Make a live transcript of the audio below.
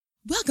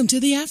Welcome to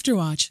the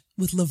Afterwatch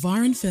with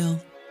LeVar and Phil.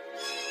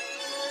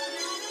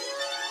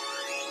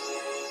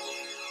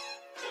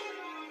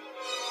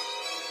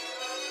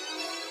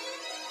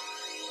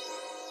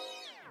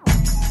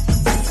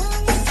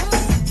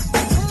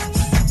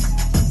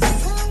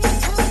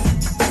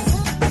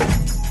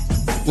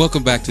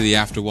 Welcome back to the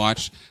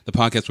Afterwatch, the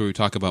podcast where we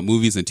talk about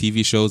movies and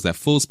TV shows, that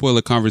full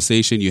spoiler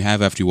conversation you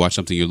have after you watch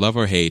something you love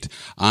or hate.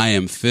 I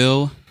am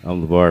Phil.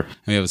 I'm LeVar. And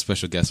we have a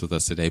special guest with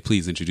us today.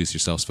 Please introduce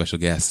yourself, special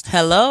guest.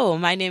 Hello,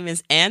 my name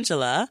is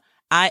Angela.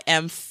 I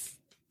am...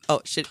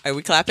 Oh, shit. Are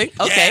we clapping?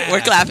 Okay, Yeah.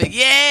 We're clapping.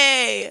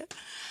 Yay!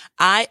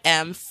 I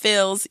am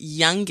Phil's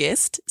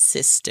youngest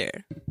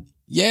sister.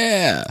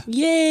 Yeah.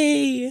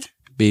 Yay!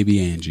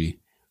 Baby Angie.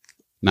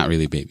 Not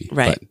really baby.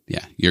 Right. But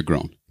yeah, you're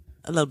grown.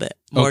 A little bit.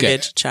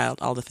 Mortgage, child,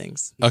 all the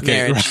things.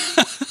 Okay. Marriage.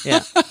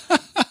 Yeah.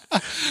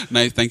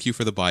 Nice. Thank you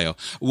for the bio.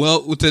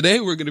 Well, today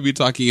we're going to be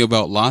talking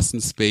about Lost in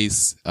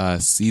Space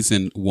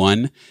Season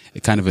 1,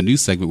 kind of a new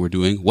segment we're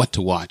doing, What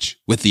to Watch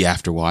with the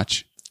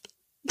Afterwatch.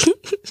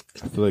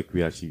 I feel like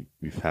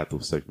we've had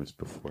those segments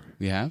before.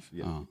 We have?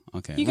 Yeah. Oh,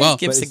 okay. You guys Well,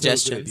 give But it's still a good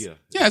suggestions. idea.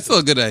 yeah, it's still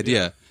a good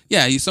idea.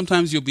 Yeah,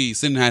 sometimes you'll be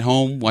sitting at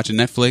home watching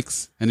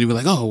Netflix, and you'll be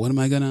like, "Oh, what am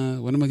I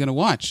gonna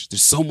watch?"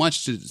 There's so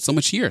much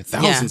here,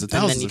 thousands and thousands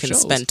and then you of can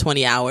shows. spend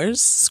 20 hours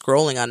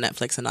scrolling on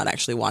Netflix and not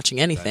actually watching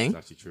anything.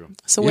 That's actually true.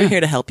 So we're Yeah. here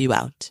to help you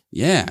out.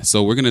 Yeah,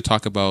 so we're gonna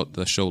talk about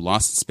the show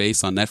Lost in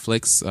Space on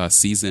Netflix,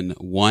 Season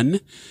 1.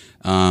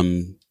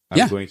 I'm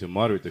Yeah. going to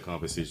moderate the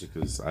conversation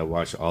because I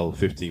watched all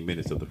 15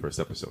 minutes of the first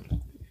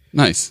episode.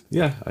 Nice.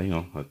 Yeah,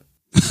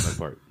 that's my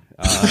part.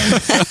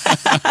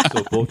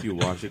 So both of you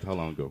watched it. How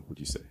long ago would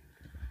you say?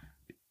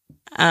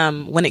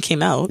 When it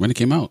came out, When it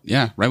came out,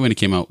 yeah, right when it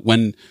came out.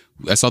 When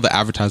I saw the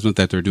advertisement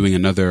that they're doing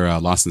another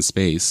Lost in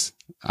Space,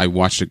 I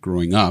watched it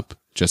growing up,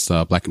 just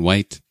black and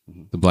white,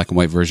 the black and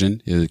white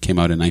version. It came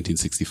out in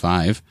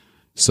 1965.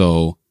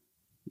 So,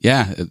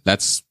 yeah,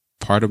 that's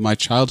part of my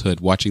childhood,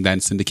 watching that in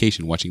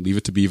syndication, watching Leave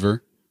It to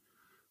Beaver,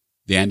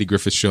 the Andy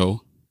Griffith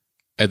Show,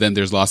 and then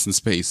there's Lost in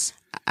Space.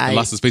 And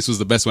Lost in Space was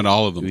the best one of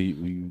all of them. Were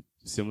you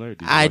similar?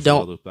 Did you I watch don't-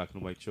 all those black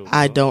and white shows?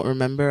 I don't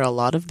remember a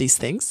lot of these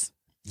things.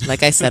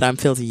 Like I said, I'm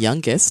Phil's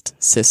youngest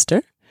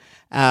sister.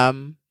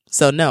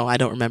 So no, I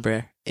don't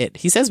remember it.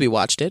 He says we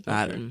watched it.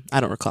 I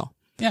don't recall.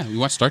 Yeah, we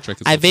watched Star Trek.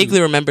 I vaguely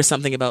remember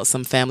something about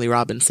some family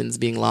Robinsons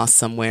being lost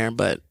somewhere,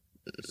 but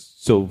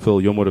So Phil,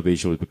 your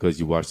motivation was because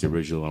you watched the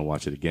original and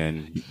watch it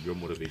again. Your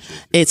motivation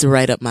is it's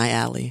right up my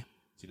alley.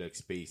 to like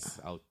space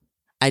out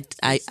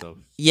I stuff.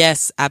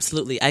 yes,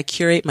 absolutely. I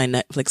curate my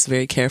Netflix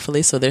very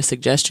carefully, so their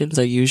suggestions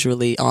are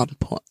usually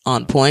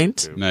on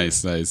point.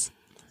 Nice.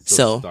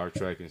 So- Star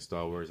Trek and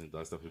Star Wars and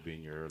that stuff would be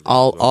in your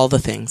All the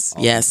things.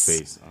 all Yes.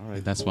 space. All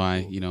right, That's cool,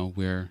 why, cool.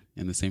 we're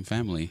in the same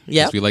family.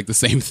 Yep. 'Cause we like the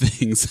same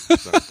things.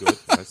 That's good.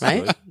 That's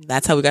Right? good.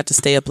 That's how we got to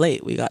stay up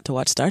late. We got to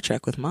watch Star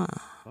Trek with Ma.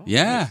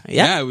 Yeah, Yep.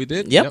 yeah, we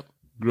did. Yep.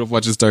 Grew up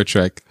watching Star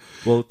Trek.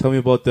 Well, tell me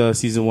about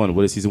season 1.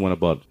 What is season 1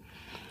 about?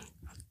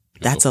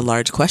 That's a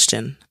large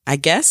question. I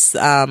guess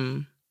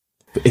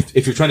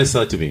If you're trying to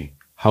sell it to me,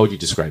 how would you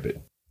describe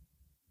it?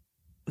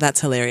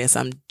 that's hilarious.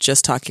 I'm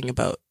just talking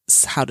about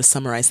how to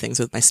summarize things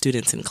with my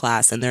students in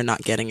class, and they're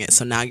not getting it.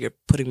 So now you're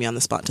putting me on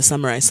the spot to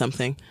summarize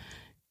something.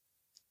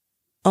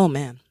 Oh,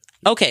 man.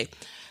 Okay.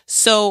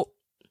 So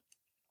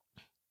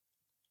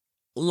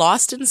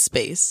Lost in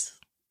Space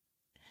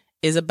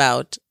is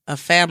about a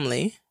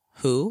family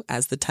who,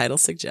 as the title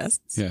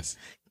suggests, Yes.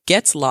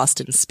 gets lost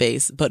in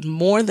space. But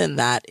more than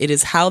that, it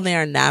is how they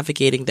are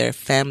navigating their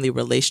family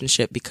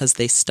relationship, because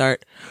they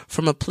start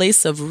from a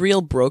place of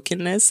real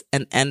brokenness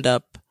and end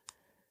up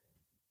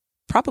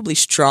probably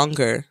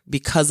stronger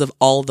because of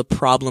all the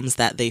problems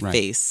that they Right.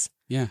 face.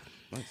 Yeah.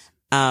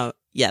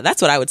 Yeah,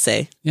 that's what I would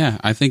say. Yeah,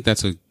 I think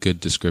that's a good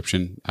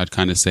description. I'd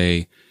kind of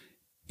say,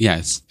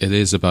 yes, it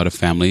is about a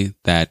family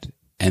that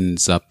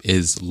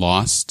is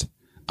lost,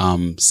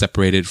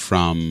 separated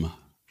from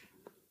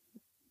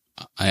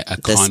a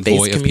The convoy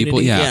space of people.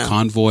 community, Yeah, yeah. a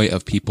convoy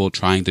of people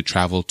trying to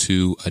travel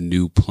to a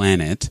new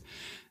planet.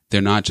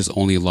 They're not just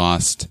only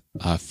lost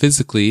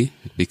physically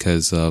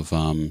because of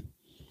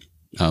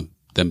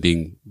them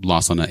being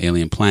lost on an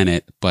alien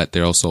planet, but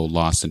they're also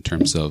lost in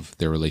terms of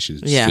their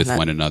relationships with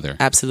one another.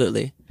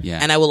 Absolutely. Yeah.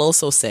 And I will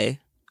also say,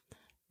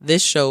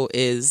 this show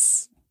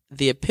is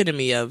the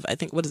epitome of, I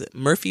think, what is it?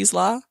 Murphy's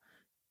Law?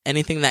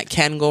 Anything that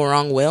can go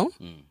wrong will.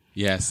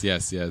 Yes.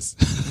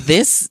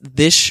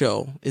 This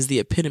show is the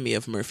epitome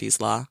of Murphy's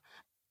Law.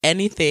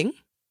 Anything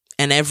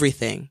and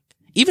everything,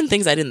 even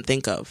things I didn't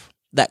think of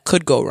that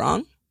could go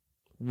wrong,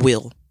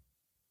 will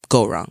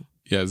go wrong.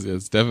 Yes,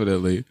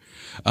 definitely.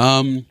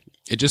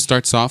 It just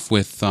starts off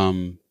with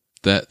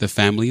the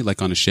family,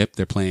 like on a ship.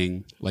 They're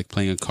playing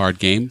a card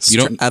game.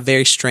 A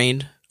very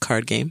strained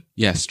card game.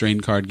 Yeah,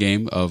 strained card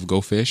game of Go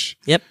Fish.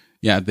 Yep.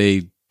 Yeah,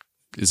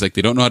 it's like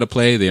they don't know how to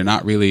play. They're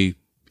not really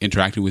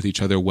interacting with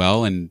each other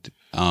well, and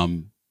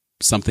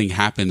something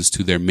happens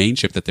to their main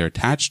ship that they're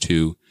attached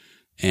to,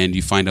 and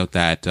you find out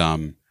that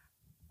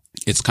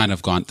it's kind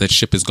of gone. That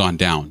ship has gone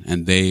down,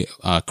 and they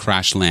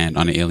crash land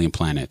on an alien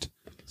planet.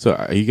 So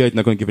are you guys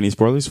not going to give any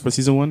spoilers for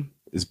season 1?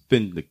 It's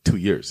been like 2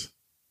 years.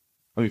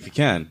 I mean, if you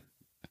can.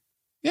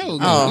 Yeah,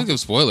 Oh. we'll give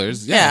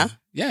spoilers. Yeah.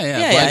 Yeah. Yeah,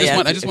 But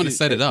yeah, I just want to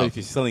set it But up. if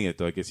you're selling it,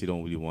 though, I guess you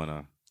don't really want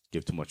to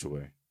give too much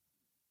away.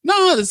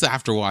 No, this is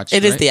afterwatch.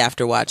 It is right? the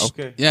afterwatch.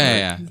 Okay.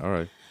 Yeah. All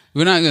right.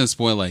 We're not going to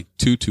spoil like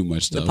too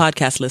much The stuff.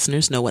 podcast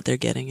listeners know what they're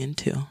getting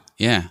into.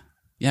 Yeah.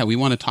 We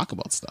want to talk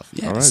about stuff.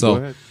 Yeah. All right, so,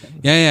 go ahead.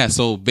 Yeah.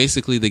 So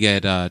basically, they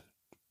get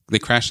they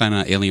crash on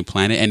an alien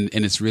planet,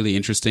 and it's really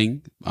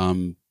interesting.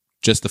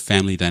 Just the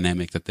family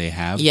dynamic that they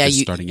have. Yeah,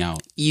 just starting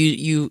out.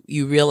 You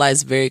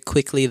realize very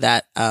quickly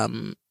that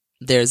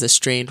there's a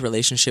strained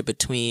relationship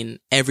between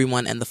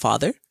everyone and the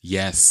father.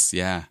 Yes.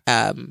 Yeah.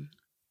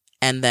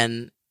 And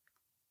then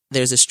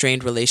there's a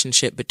strained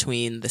relationship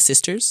between the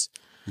sisters,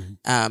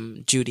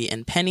 Judy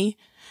and Penny.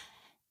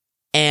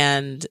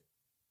 And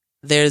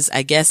there's,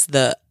 I guess,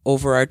 the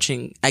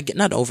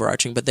not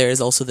overarching, but there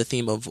is also the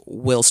theme of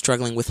Will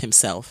struggling with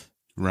himself.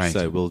 Right.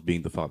 So Will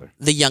being the father.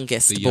 The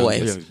youngest The boy.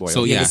 youngest. boy.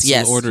 So Yes, so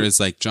yes. the order is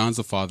like John's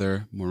the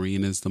father,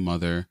 Maureen is the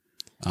mother,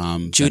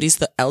 Judy's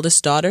the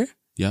eldest daughter.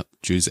 Yep,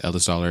 Judy's the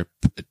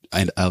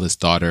eldest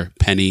daughter.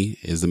 Penny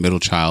is the middle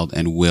child,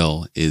 and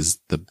Will is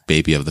the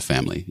baby of the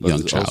family, But young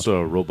there's child. also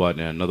a robot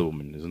and another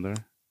woman, isn't there?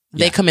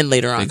 They come in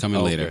later on. They come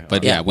in Oh, later, okay.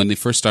 but Yeah. yeah, when they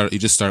first start, you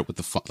just start with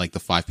the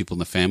 5 people in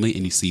the family,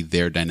 and you see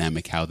their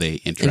dynamic, how they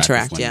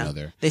interact with one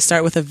another. They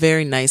start with a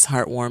very nice,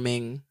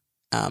 heartwarming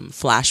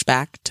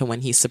flashback to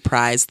when he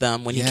surprised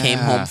them when he came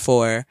Yeah. home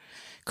for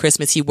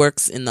Christmas. He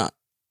works in the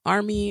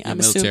army, I'm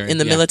assuming, military, in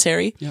the yeah.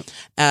 military.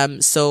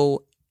 Yep.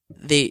 So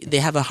they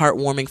have a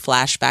heartwarming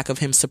flashback of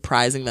him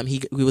surprising them.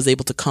 He was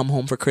able to come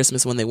home for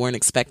Christmas when they weren't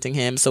expecting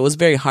him. So it was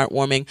very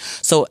heartwarming.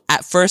 So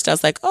at first I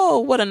was like, oh,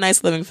 what a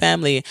nice living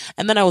family.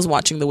 And then I was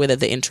watching the way that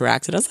they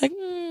interacted. I was like,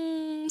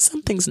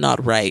 something's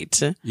not right.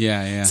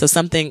 Yeah. So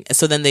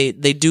then they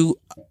do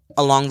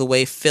along the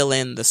way fill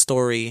in the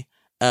story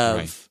of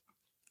Right.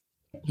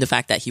 the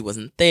fact that he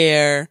wasn't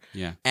there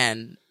Yeah.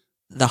 and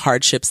the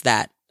hardships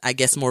that I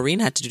guess Maureen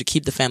had to do to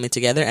keep the family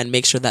together and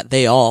make sure that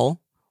they all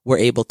were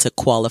able to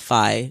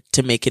qualify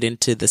to make it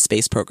into the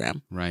space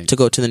program, Right. to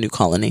go to the new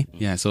colony.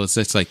 Yeah, so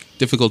it's like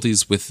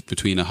difficulties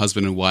between a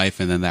husband and wife,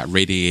 and then that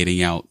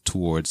radiating out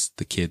towards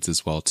the kids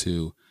as well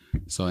too.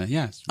 So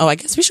yeah, Oh, I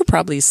guess we should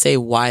probably say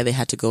why they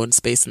had to go in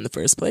space in the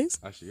first place.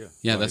 Actually, yeah.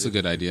 yeah, that's a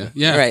good idea.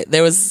 Yeah, Right.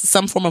 There was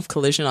some form of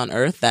collision on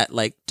Earth that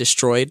like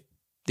destroyed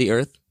the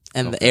Earth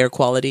and the air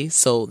quality.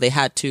 So they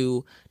had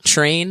to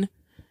train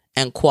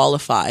and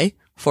qualify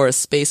for a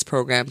space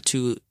program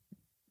to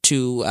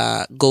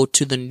go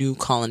to the new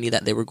colony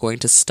that they were going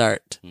to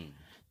start.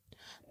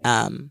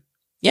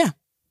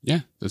 yeah,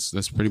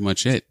 that's pretty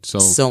much it.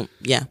 So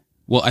yeah.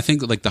 Well, I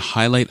think like the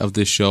highlight of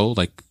this show,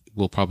 like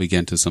we'll probably get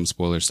into some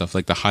spoiler stuff.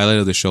 Like the highlight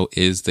of the show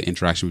is the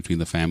interaction between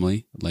the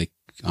family, like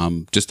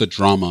just the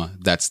drama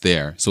that's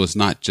there. So it's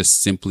not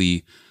just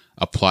simply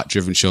a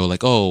plot-driven show,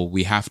 like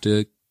we have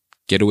to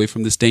get away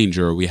from this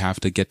danger, or we have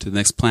to get to the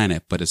next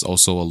planet. But it's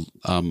also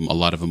a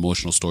lot of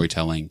emotional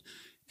storytelling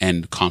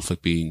and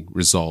conflict being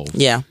resolved.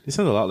 Yeah. It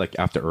sounds a lot like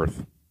After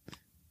Earth,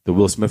 the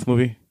Will Smith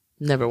movie.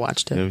 Never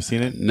watched You it. ever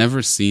seen it?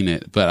 Never seen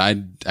it, but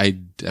I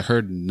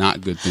heard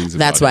not good things about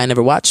That's why I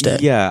never watched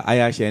it. Yeah, I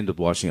actually ended up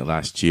watching it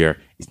last year.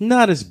 It's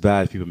not as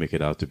bad as people make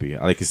it out to be.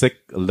 Like it's like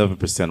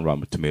 11%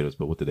 Rotten Tomatoes,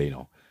 but what do they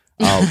know?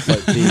 But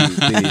this is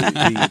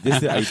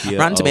the idea.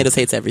 Rotten of- Tomatoes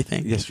hates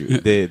everything. Yes, true.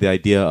 The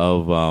idea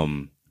of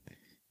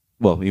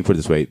well, let me put it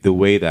this way: the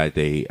way that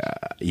they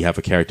you have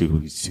a character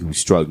who's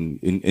struggling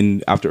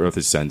in After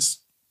Earth's sense,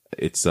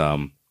 it's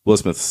Will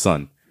Smith's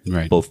son,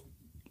 Right. both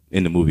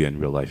in the movie and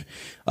in real life.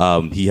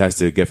 He has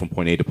to get from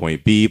point A to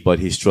point B, but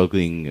he's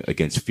struggling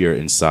against fear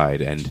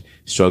inside and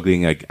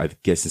struggling, I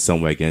guess, in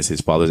some way against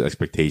his father's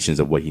expectations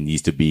of what he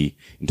needs to be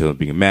in terms of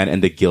being a man,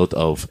 and the guilt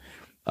of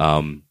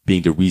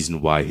being the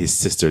reason why his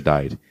sister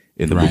died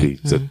in the Right. movie.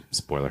 So,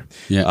 spoiler.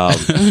 Yeah.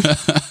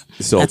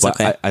 So, That's but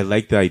okay. I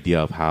like the idea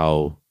of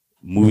how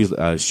movies,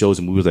 shows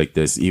and movies like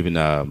this, even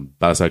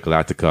Battlestar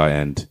Galactica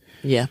and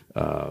Yeah.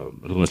 I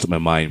don't want to slip my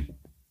mind.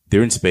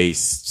 They're in space.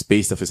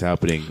 Space stuff is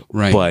happening,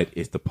 Right. but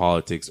it's the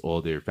politics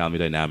or their family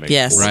dynamic.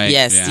 Yes. or Right,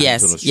 Yes. yeah.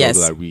 Yes. internal Yes.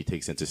 struggle that really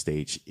takes center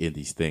stage in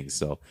these things.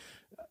 So,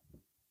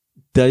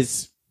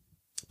 does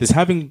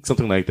having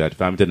something like that,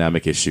 family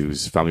dynamic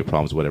issues, family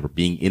problems, whatever,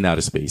 being in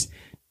outer space,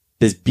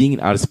 does being in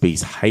outer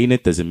space heighten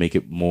it? Does it make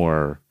it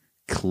more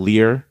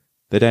clear,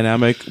 the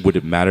dynamic? Would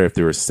it matter if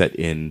they were set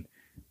in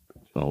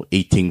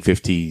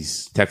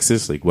 1850s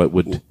Texas? Like, what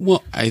would?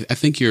 Well, I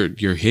think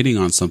you're hitting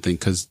on something,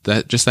 because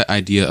that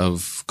idea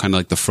of kind of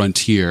like the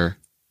frontier,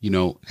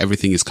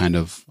 everything is kind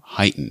of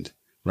heightened,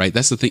 right?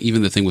 That's the thing.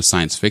 Even the thing with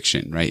science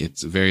fiction, right?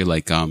 It's very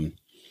like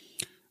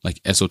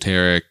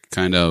esoteric,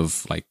 kind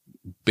of like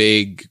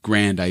big,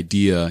 grand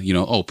idea.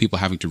 People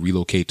having to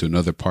relocate to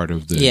another part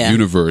of the Yeah.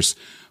 universe,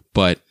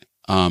 but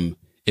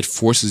it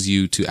forces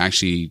you to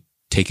actually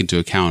take into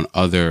account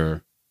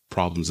other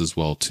problems as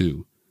well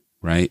too.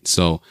 Right.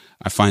 So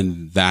I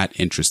find that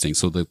interesting.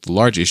 So the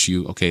large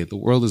issue, okay, the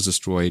world is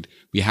destroyed.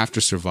 We have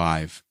to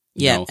survive.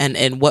 Yeah,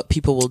 and what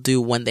people will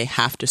do when they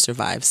have to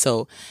survive.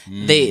 So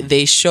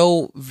they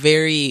show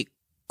very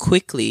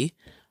quickly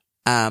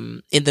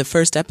in the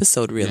first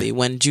episode, really,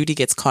 when Judy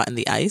gets caught in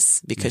the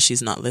ice because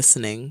she's not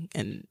listening,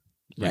 and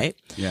right,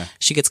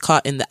 she gets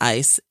caught in the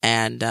ice,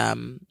 and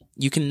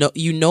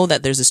you know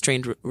that there's a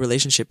strained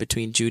relationship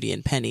between Judy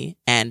and Penny,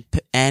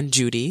 and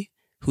Judy,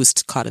 who's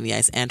caught in the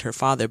ice, and her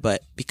father.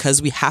 But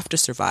because we have to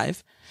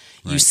survive,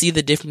 you see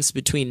the difference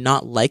between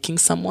not liking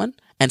someone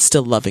and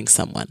still loving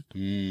someone.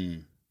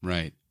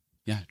 Right.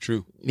 Yeah.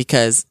 True.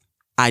 Because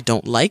I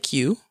don't like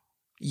you.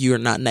 You're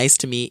not nice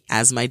to me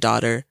as my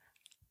daughter.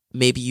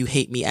 Maybe you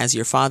hate me as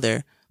your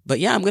father. But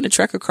yeah, I'm going to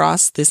trek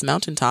across this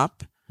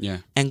mountaintop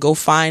and go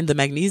find the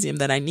magnesium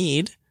that I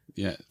need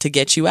to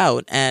get you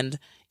out. And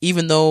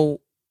even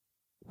though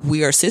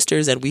we are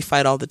sisters and we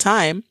fight all the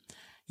time,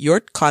 you're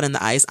caught in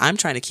the ice. I'm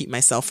trying to keep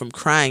myself from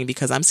crying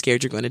because I'm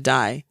scared you're going to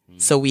die.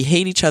 So we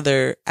hate each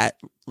other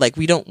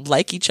we don't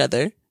like each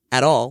other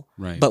at all,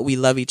 but we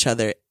love each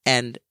other.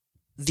 And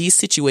these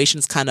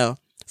situations kind of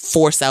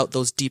force out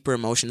those deeper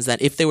emotions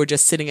that if they were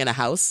just sitting in a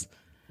house,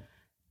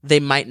 they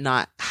might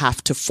not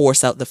have to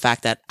force out the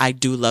fact that I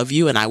do love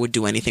you and I would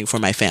do anything for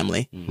my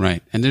family.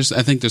 Right. And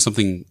I think there's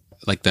something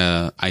like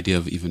the idea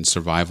of even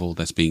survival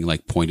that's being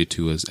like pointed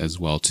to as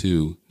well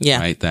too. Yeah.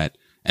 Right. That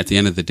at the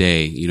end of the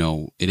day, you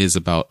know, it is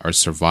about our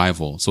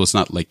survival. So it's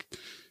not like,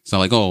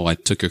 oh, I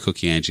took your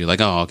cookie, Angie. Like,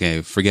 oh,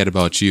 okay, forget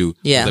about you.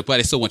 Yeah. Like, but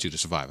I still want you to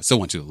survive. I still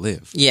want you to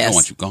live. Yes. I don't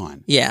want you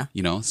gone. Yeah.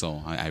 You know,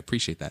 so I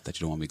appreciate that you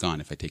don't want me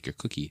gone if I take your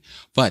cookie.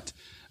 But,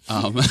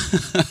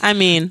 I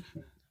mean,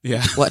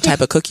 yeah. What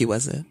type of cookie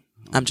was it?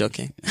 I'm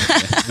joking.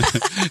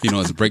 You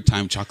know, it's break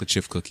time chocolate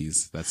chip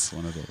cookies. That's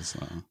one of those.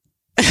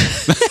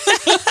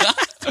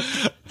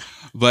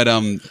 But,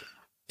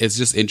 it's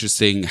just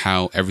interesting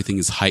how everything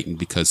is heightened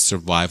because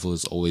survival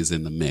is always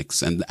in the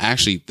mix. And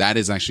actually, that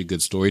is actually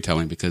good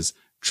storytelling because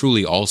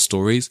truly all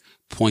stories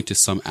point to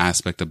some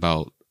aspect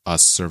about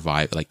us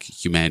survive, like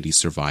humanity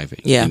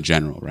surviving in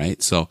general,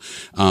 right? So,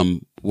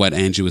 what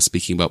Angie was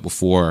speaking about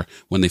before,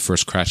 when they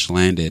first crash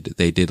landed,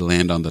 they did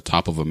land on the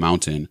top of a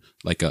mountain,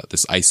 like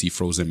this icy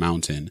frozen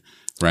mountain,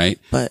 right?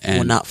 But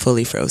we're not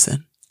fully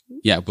frozen.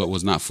 Yeah, but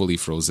was not fully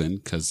frozen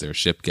because their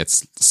ship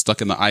gets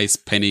stuck in the ice.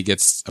 Judy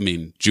gets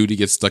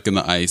stuck in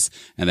the ice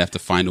and they have to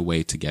find a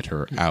way to get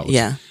her out.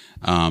 Yeah.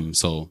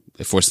 So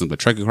it forces them to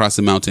trek across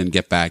the mountain,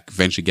 get back,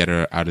 eventually get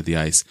her out of the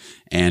ice.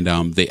 And,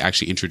 they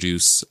actually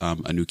introduce,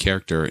 a new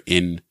character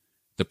in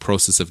the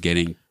process of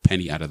getting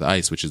Penny out of the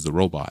ice, which is the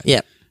robot.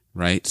 Yeah.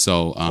 Right.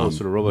 So, so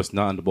the robot's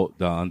not on the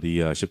boat, on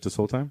the ship this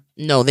whole time?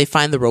 No, they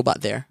find the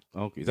robot there.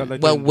 Okay. Is that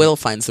like Will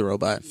finds the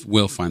robot.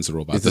 Will finds the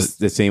robot. Is this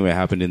the same way it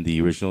happened in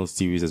the original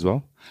series as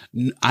well?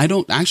 I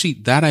don't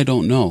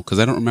know because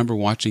I don't remember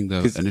watching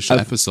the initial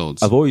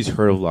episodes. I've always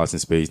heard of Lost in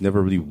Space.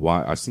 Never really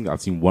I've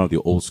seen one of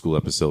the old school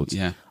episodes.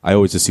 Yeah. I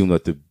always assumed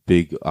that the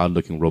big odd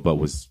looking robot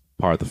was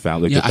part of the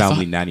family, like the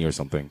family nanny or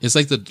something. It's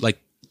like the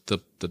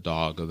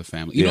dog of the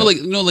family. You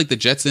know, like the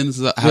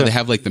Jetsons, how they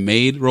have like the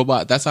maid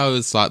robot. That's how I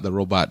always thought the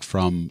robot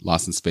from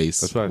Lost in Space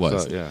That's what was. I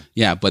thought, yeah.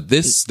 Yeah, but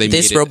this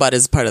robot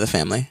is part of the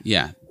family.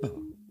 Yeah.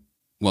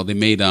 Well, they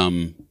made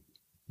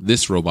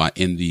this robot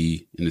in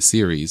the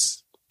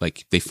series.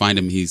 Like they find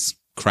him, he's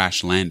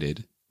crash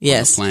landed on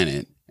the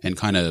planet and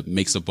kind of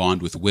makes a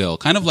bond with Will.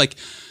 Kind of like,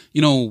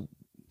 you know,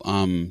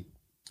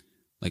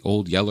 like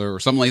Old Yeller or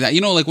something like that. You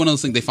know, like one of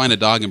those things, they find a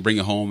dog and bring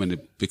it home and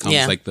it becomes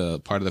like the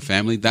part of the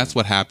family. That's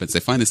what happens. They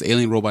find this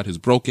alien robot who's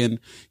broken.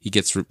 He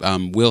gets,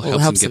 Will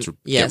helps him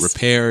get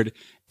repaired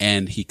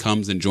and he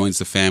comes and joins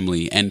the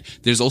family. And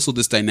there's also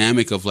this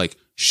dynamic of like,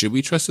 should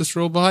we trust this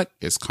robot?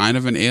 It's kind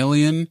of an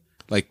alien.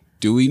 Like,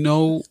 do we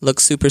know?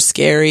 Looks super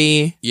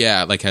scary.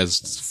 Yeah. Like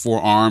has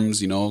 4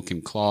 arms, you know,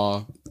 can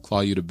claw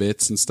you to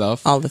bits and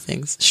stuff. All the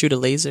things. Shoot a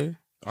laser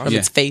from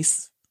its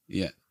face.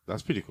 Yeah.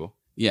 That's pretty cool.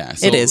 Yeah,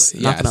 so, it is.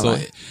 Not gonna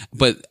lie.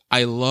 But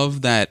I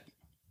love that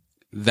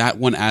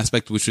one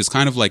aspect, which is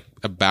kind of like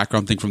a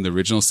background thing from the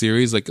original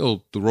series. Like,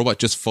 oh, the robot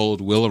just followed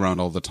Will around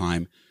all the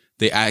time.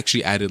 They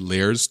actually added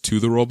layers to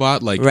the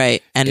robot, like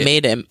and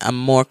made him a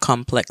more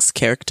complex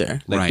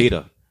character, like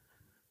Data.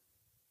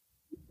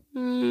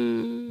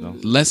 No.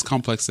 Less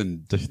complex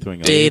than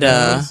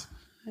Data.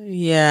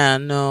 Yeah,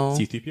 no.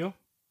 C-3PO?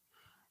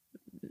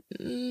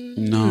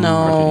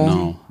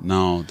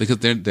 No, because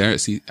they're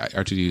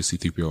R2D and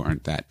C-3PO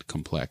aren't that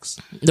complex.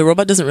 The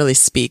robot doesn't really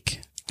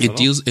speak. It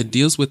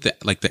deals with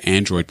the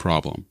android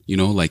problem. You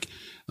know, like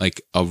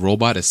a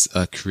robot is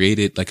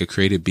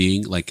created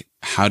being. Like,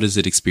 how does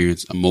it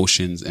experience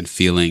emotions and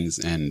feelings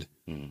and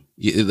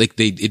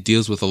it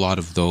deals with a lot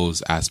of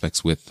those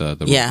aspects with the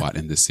robot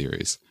in this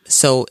series.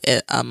 So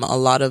a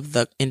lot of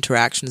the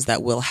interactions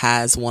that Will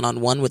has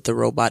one-on-one with the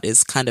robot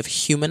is kind of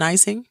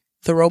humanizing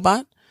the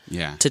robot.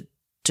 Yeah.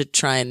 To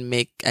try and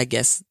make, I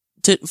guess,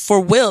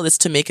 for Will, it's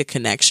to make a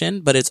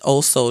connection, but it's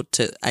also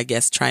to, I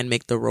guess, try and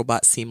make the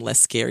robot seem less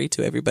scary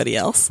to everybody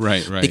else.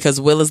 Right.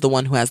 Because Will is the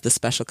one who has the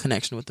special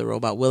connection with the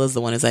robot. Will is the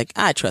one who's like,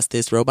 I trust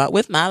this robot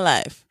with my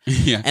life.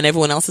 Yeah. And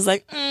everyone else is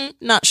like,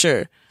 not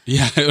sure.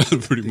 Yeah,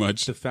 pretty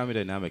much. The family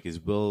dynamic is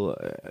Will,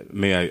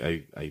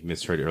 I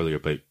misheard earlier,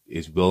 but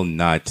is Will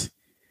not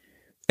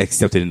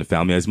accepted in the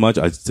family as much,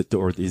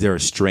 or is there a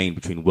strain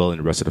between Will and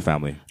the rest of the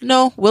family?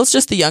 No, Will's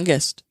just the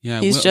youngest. Yeah,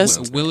 he's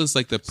Will is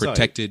like the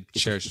protected,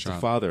 cherished It's child.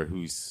 the father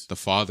who's The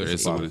father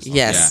is the one.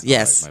 Yes, Yeah.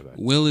 yes. All right, my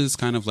bad. Will is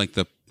kind of like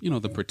the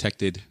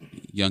protected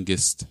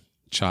youngest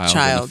child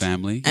in the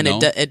family. And you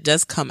know? it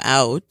does come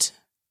out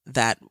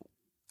that,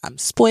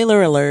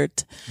 spoiler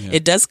alert,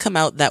 it does come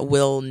out that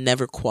Will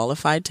never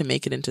qualified to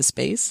make it into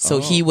space. So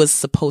he was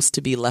supposed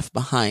to be left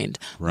behind.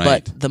 Right.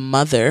 But the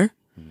mother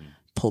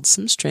pulled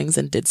some strings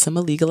and did some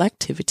illegal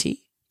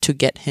activity to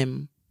get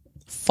him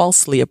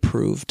falsely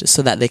approved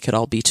so that they could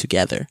all be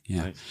together.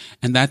 Yeah. Nice.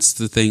 And that's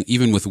the thing,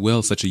 even with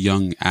Will, such a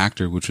young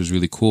actor, which was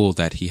really cool,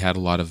 that he had a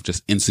lot of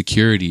just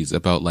insecurities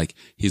about like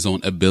his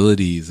own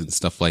abilities and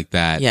stuff like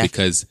that. Yeah.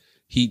 Because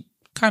he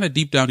kind of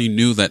deep down, he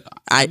knew that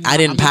I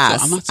didn't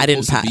pass. I'm not I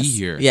didn't supposed to pass. be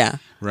here. Yeah.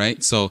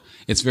 Right. So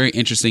it's very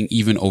interesting,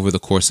 even over the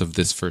course of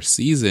this first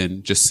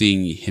season, just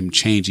seeing him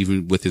change,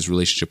 even with his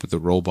relationship with the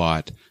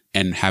robot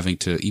and having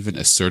to even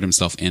assert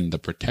himself in the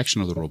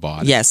protection of the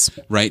robot. Yes.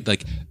 Right.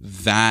 Like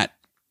that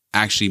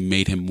actually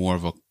made him more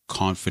of a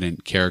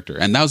confident character.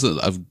 And that was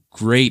a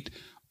great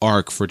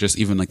arc for just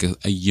even like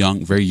a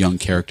young, very young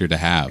character to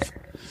have.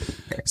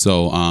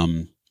 So,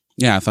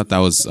 yeah, I thought that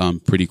was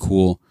pretty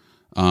cool.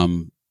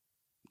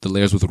 The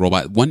layers with the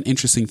robot. One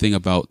interesting thing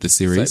about the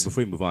series. So,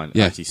 before we move on,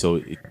 Yeah. actually, so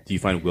do you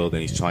find Will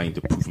then he's trying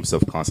to prove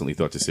himself constantly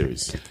throughout the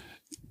series?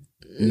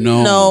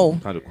 No.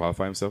 Trying to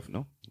qualify himself?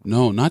 No?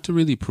 No, not to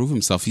really prove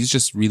himself. He's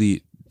just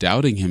really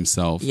doubting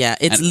himself. Yeah,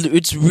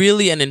 it's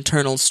really an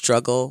internal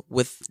struggle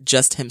with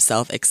just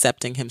himself,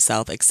 accepting,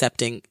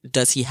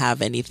 does he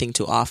have anything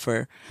to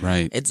offer?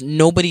 Right. It's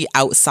nobody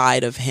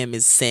outside of him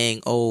is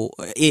saying,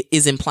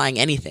 is implying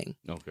anything.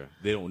 Okay.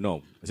 They don't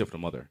know, except for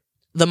the mother.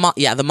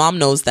 The mom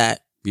knows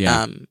that.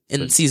 Yeah.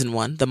 In season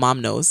 1, the mom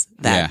knows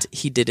that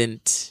he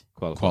didn't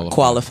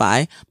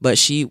qualify, but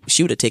she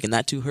would have taken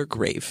that to her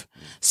grave.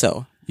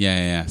 So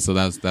Yeah. So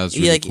that was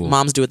really cool.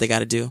 Moms do what they got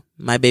to do.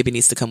 My baby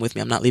needs to come with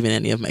me. I'm not leaving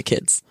any of my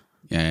kids.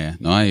 Yeah.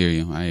 No, I hear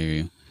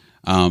you.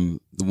 The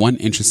one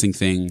interesting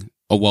thing.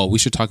 Oh, well, we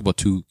should talk about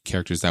two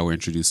characters that were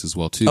introduced as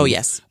well too. Oh,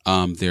 yes.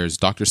 There's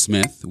Dr.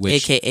 Smith,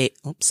 which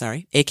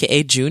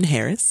AKA June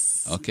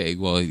Harris. Okay,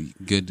 well,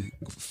 good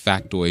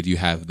factoid you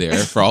have there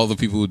for all the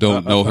people who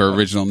don't know her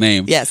original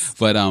name. Yes.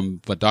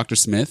 But Dr.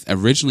 Smith,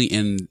 originally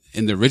in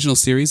the original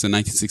series, the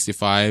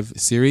 1965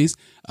 series,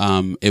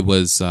 it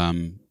was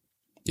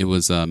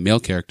a male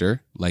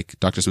character. Like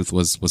Dr. Smith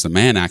was a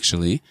man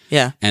actually.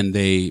 Yeah. And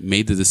they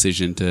made the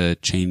decision to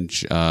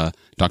change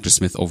Dr.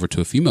 Smith over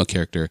to a female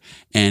character.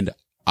 And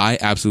I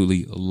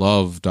absolutely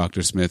love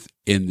Dr. Smith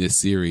in this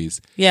series.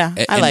 Yeah,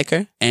 I like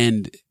her.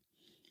 And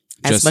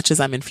as much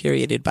as I'm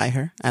infuriated by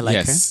her, I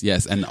like her.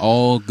 Yes. And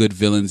all good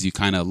villains, you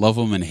kind of love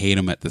them and hate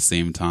them at the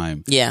same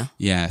time. Yeah.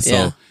 Yeah.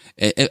 So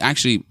it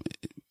actually,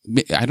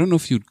 I don't know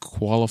if you'd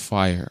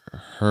qualify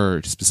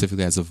her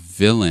specifically as a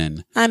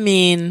villain. I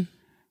mean,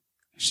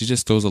 she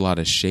just throws a lot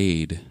of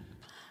shade.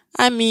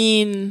 I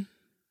mean,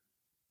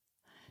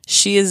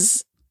 she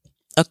is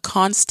a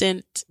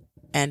constant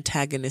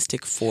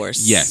antagonistic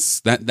force.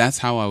 Yes, that's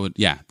how I would.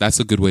 Yeah, that's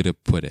a good way to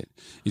put it.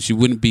 And she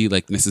wouldn't be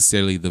like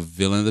necessarily the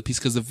villain of the piece,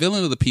 because the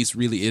villain of the piece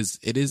really is.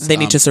 It is. They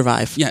need to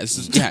survive. Yeah,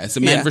 it's a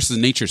man versus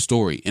nature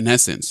story in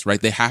essence,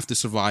 right? They have to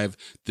survive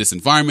this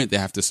environment. They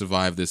have to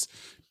survive this.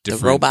 The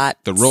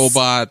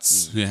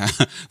robots. Yeah,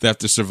 they have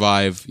to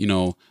survive.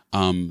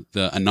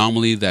 The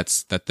anomaly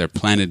that their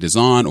planet is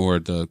on, or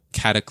the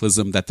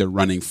cataclysm that they're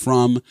running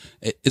from.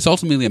 It's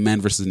ultimately a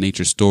man versus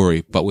nature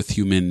story, but with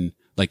human,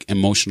 like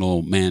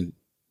emotional man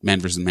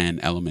versus man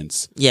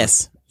elements.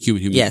 Yes.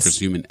 Human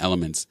versus human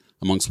elements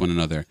amongst one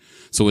another.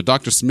 So with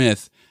Dr.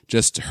 Smith,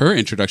 just her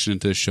introduction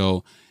into the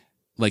show,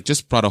 like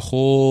just brought a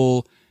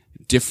whole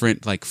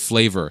different like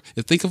flavor.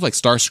 Think of like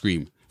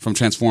Starscream from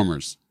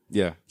Transformers.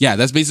 Yeah. Yeah,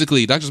 that's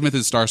basically, Dr. Smith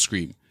is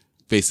Starscream,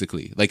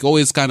 basically. Like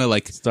always kind of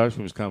like.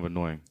 Starscream was kind of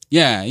annoying.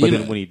 Yeah. But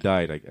then when he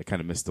died, I kind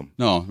of missed him.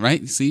 No,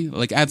 right? See?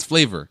 Like adds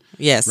flavor.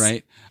 Yes.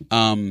 Right?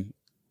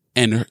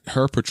 And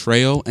her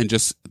portrayal and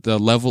just the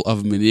level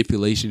of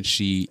manipulation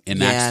she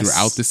enacts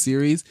throughout the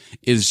series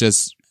is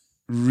just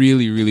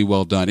really, really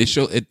well done.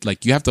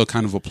 Like you have to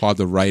kind of applaud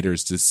the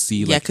writers to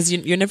see. Yeah, because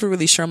you're never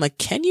really sure. I'm like,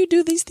 can you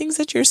do these things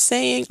that you're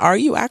saying? Are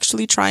you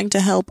actually trying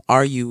to help?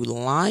 Are you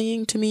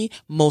lying to me?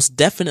 Most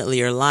definitely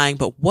you're lying,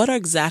 but what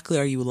exactly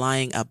are you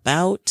lying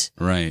about?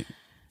 Right.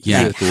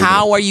 Yeah. Like,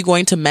 how are you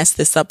going to mess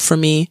this up for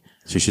me?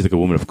 So she's like a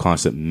woman of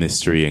constant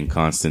mystery and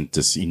constant,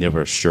 just you're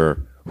never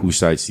sure whose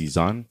side she's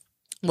on.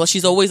 Well,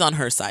 she's always on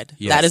her side.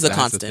 Yes, that is a that's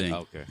constant.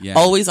 Okay. Yeah.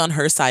 Always on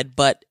her side,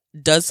 but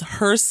does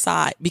her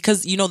side,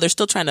 because they're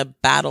still trying to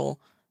battle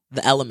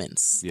the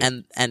elements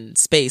and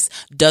space,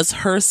 does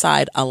her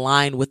side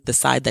align with the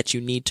side that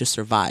you need to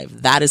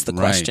survive? That is the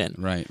question.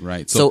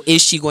 Right. So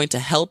is she going to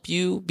help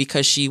you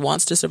because she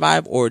wants to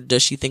survive, or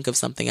does she think of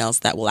something else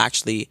that will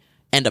actually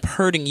end up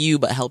hurting you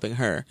but helping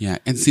her? Yeah,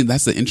 and see,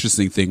 that's the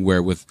interesting thing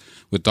where with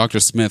Dr.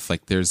 Smith,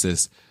 like there's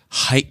this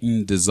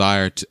heightened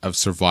desire of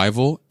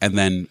survival, and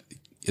then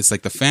it's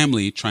like the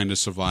family trying to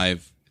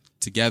survive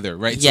together,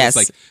 right? Yes. So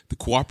it's like the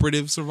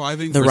cooperative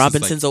surviving. The versus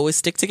Robinsons always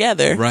stick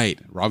together. right.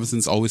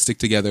 Robinsons always stick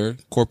together.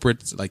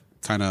 Corporate, like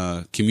kind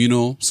of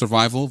communal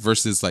survival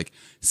versus like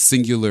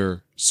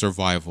singular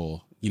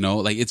survival. You know,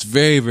 like it's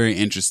very, very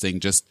interesting.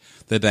 Just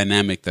the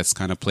dynamic that's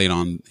kind of played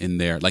on in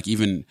there. Like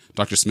even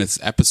Dr. Smith's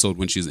episode,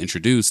 when she's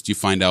introduced, you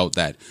find out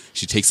that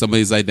she takes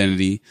somebody's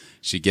identity.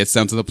 She gets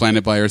down to the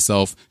planet by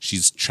herself.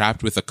 She's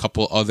trapped with a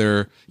couple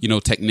other, you know,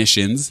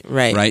 technicians.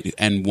 Right. Right.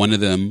 And one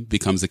of them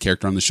becomes a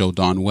character on the show,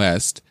 Dawn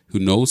West, who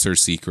knows her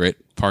secret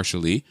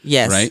partially.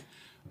 Yes. Right.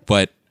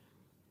 But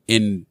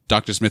in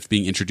Dr. Smith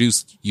being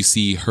introduced, you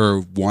see her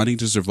wanting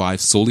to survive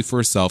solely for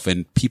herself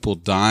and people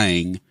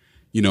dying,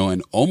 you know,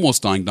 and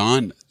almost dying.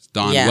 Dawn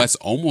Yeah. West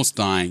almost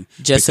dying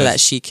Just so because that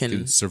she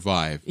can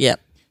survive. Yep.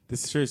 This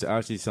series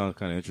actually sounds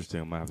kind of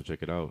interesting. I might have to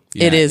check it out.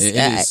 It is. It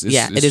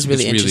It is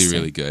really it's interesting.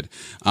 really good.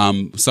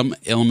 Some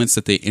elements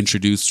that they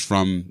introduced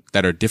from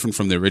that are different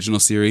from the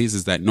original series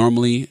is that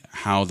normally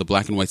how the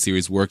black and white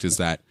series worked is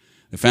that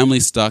the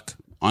family's stuck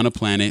on a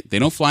planet. They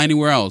don't fly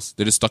anywhere else.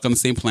 They're just stuck on the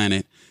same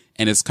planet,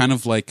 and it's kind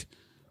of like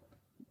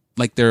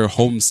they're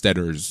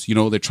homesteaders. You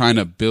know, they're trying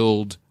to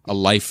build a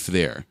life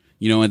there.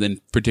 You know, and then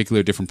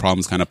particular different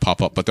problems kind of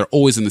pop up, but they're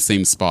always in the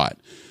same spot.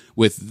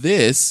 With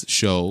this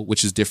show,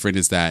 which is different,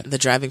 is that The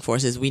driving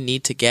force is we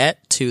need to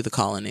get to the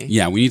colony.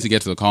 yeah, we need to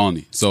get to the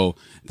colony. So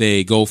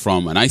they go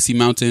from an icy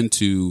mountain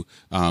to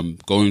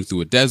going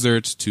through a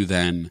desert to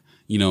then,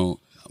 you know,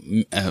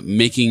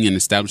 making and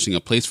establishing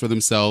a place for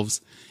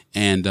themselves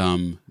and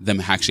them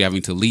actually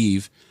having to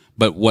leave.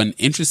 But one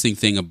interesting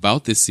thing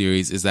about this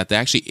series is that they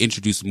actually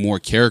introduce more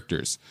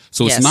characters.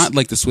 So it's Yes. not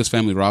like the Swiss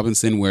Family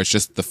Robinson where it's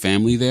just the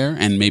family there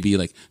and maybe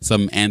like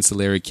some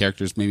ancillary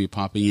characters maybe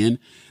popping in.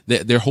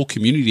 Their whole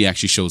community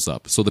actually shows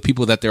up. So the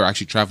people that they're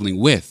actually traveling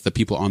with, the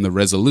people on the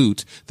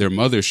Resolute, their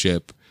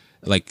mothership,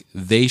 like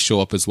they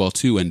show up as well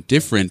too. And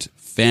different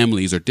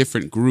families or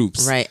different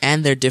groups. Right.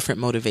 And their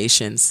different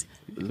motivations.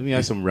 Let me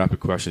ask some rapid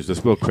questions,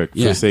 just real quick, for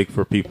Yeah. the sake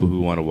for people who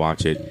want to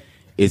watch it.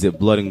 Is it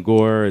blood and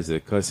gore? Is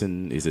it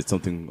cussing? Is it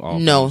something all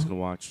No. families can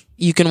watch?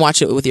 You can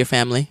watch it with your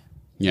family.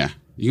 Yeah.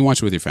 You can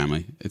watch it with your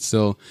family.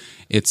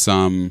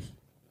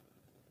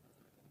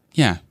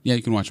 Yeah,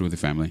 you can watch it with your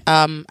family.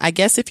 I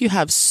guess if you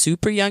have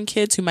super young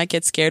kids who might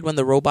get scared when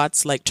the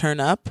robots like turn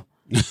up,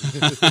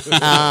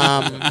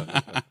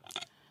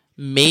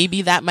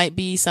 maybe that might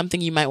be something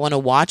you might want to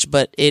watch.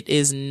 But it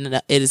is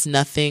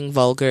nothing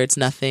vulgar. It's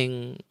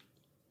nothing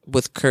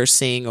with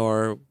cursing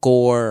or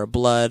gore or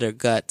blood or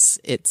guts.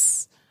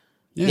 It's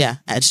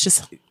it's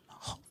just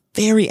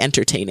very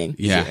entertaining.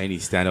 Yeah. Is there any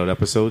standout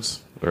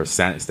episodes or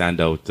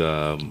standout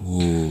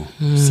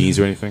scenes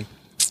or anything?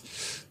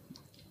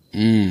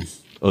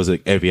 Or is it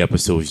like every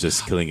episode is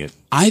just killing it?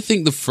 I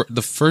think the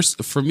first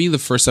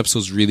episode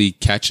is really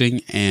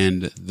catching,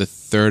 and the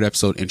third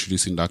episode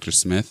introducing Dr.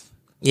 Smith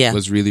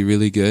was really,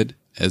 really good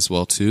as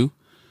well too.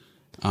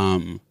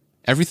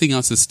 Everything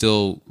else is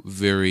still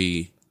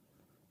very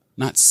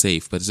not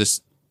safe, but it's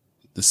just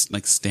this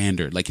like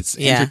standard. Like it's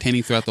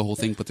entertaining throughout the whole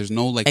thing, but there's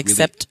no like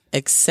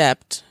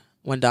except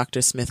when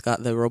Dr. Smith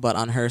got the robot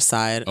on her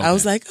side. Okay. I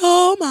was like,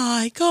 oh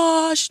my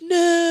gosh,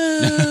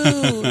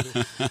 no.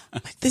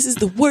 Like, this is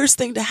the worst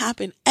thing to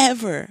happen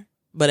ever.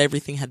 But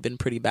everything had been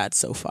pretty bad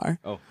so far.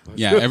 Oh,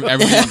 yeah,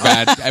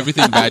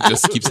 everything bad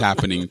just keeps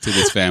happening to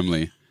this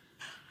family.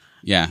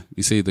 Yeah,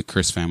 we say the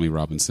cursed family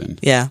Robinson.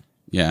 Yeah.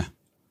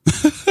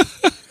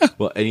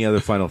 Well, any other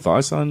final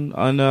thoughts on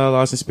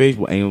Lost in Space?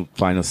 Well, any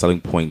final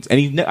selling points?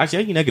 Any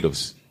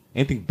negatives?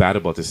 Anything bad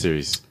about the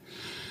series?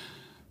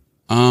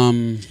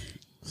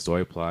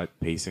 Story, plot,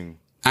 pacing.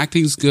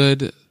 Acting's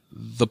good.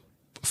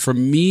 For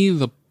me,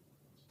 the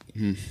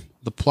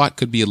plot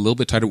could be a little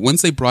bit tighter.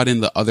 Once they brought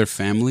in the other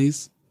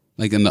families,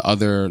 like and the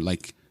other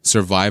like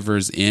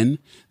survivors in,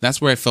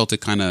 that's where I felt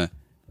it kind of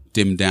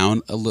dimmed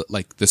down a little.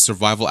 Like the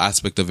survival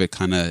aspect of it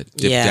kind of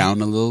dipped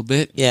down a little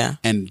bit. Yeah,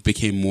 and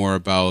became more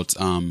about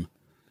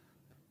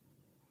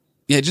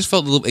it just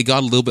felt it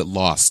got a little bit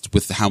lost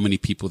with how many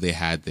people they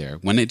had there.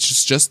 When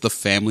it's just the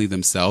family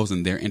themselves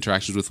and their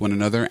interactions with one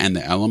another and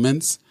the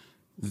elements,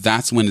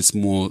 that's when it's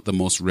the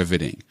most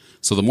riveting.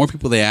 So the more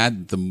people they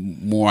add, the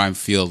more I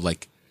feel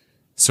like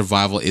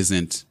survival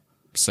isn't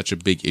such a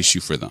big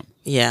issue for them.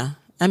 Yeah.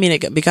 I mean,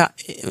 it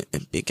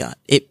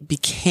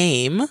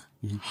became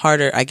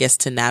harder, I guess,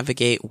 to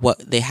navigate what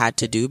they had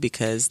to do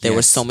because there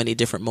were so many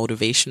different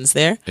motivations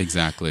there.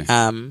 Exactly.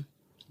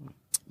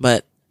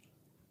 But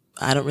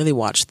I don't really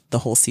watch the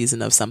whole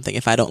season of something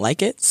if I don't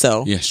like it.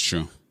 So yes,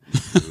 true.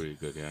 Really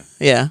good, yeah.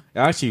 Yeah. It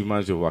actually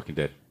reminds me of Walking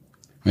Dead.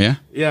 Yeah?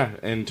 Yeah,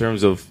 in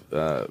terms of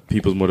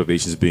people's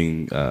motivations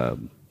being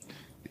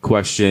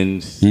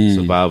questioned,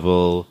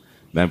 survival,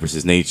 man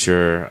versus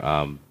nature,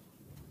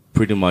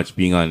 pretty much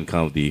being on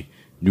kind of the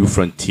new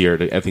frontier,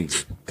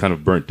 everything's kind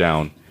of burnt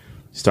down,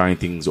 starting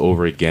things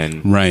over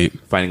again, right?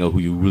 Finding out who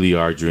you really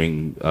are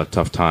during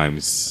tough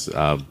times.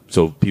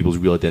 So people's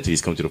real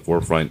identities come to the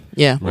forefront.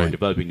 Yeah. Or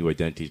developing new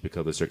identities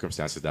because of the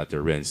circumstances that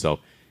they're in. So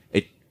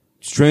it,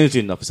 strangely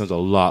enough, it sounds a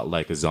lot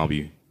like a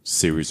zombie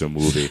series or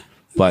movie,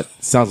 but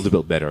sounds a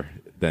little bit better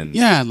than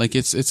Yeah, like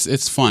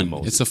it's fun.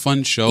 most. It's a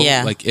fun show.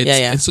 Yeah. Like it's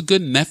Yeah. it's a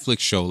good Netflix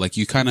show. Like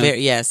you kind of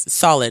Yes,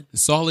 solid.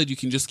 solid. You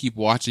can just keep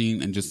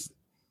watching and just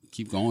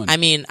keep going. I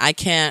mean, I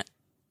can't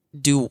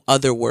do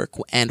other work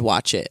and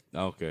watch it.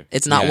 Okay.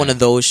 It's not Yeah. one of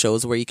those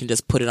shows where you can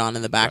just put it on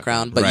in the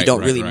background, but you Right, don't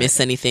right, really right. miss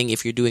anything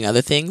if you're doing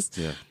other things.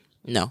 Yeah.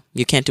 No,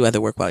 you can't do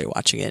other work while you're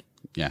watching it.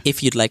 Yeah.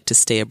 If you'd like to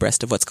stay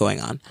abreast of what's going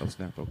on. Oh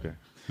snap. Okay.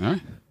 All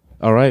right.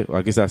 All right. Well,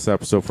 I guess that's the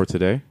episode for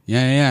today.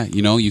 Yeah.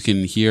 You know, you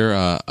can hear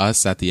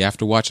us at the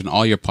Afterwatch and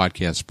all your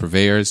podcast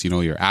purveyors. You know,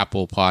 your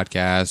Apple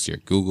Podcasts, your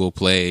Google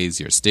Plays,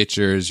 your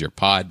Stitchers, your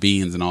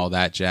Podbeans, and all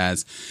that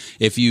jazz.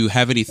 If you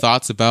have any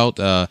thoughts about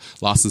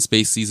Lost in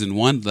Space Season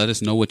 1, let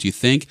us know what you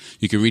think.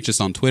 You can reach us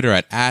on Twitter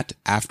at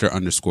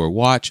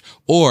 @after_watch,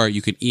 or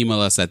you can email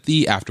us at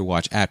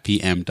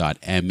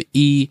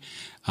theafterwatch@pm.me.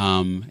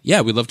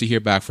 Yeah, we'd love to hear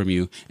back from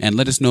you and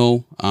let us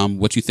know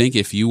what you think.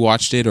 If you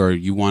watched it or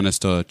you want us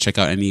to check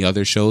out any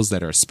other shows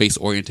that are space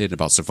oriented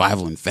about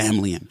survival and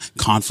family and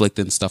conflict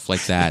and stuff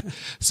like that.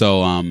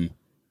 So,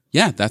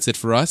 yeah, that's it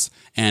for us.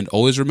 And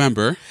always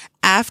remember,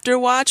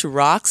 Afterwatch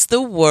rocks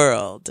the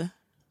world.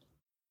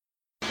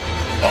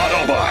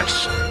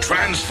 Autobots,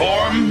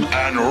 transform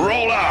and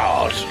roll out!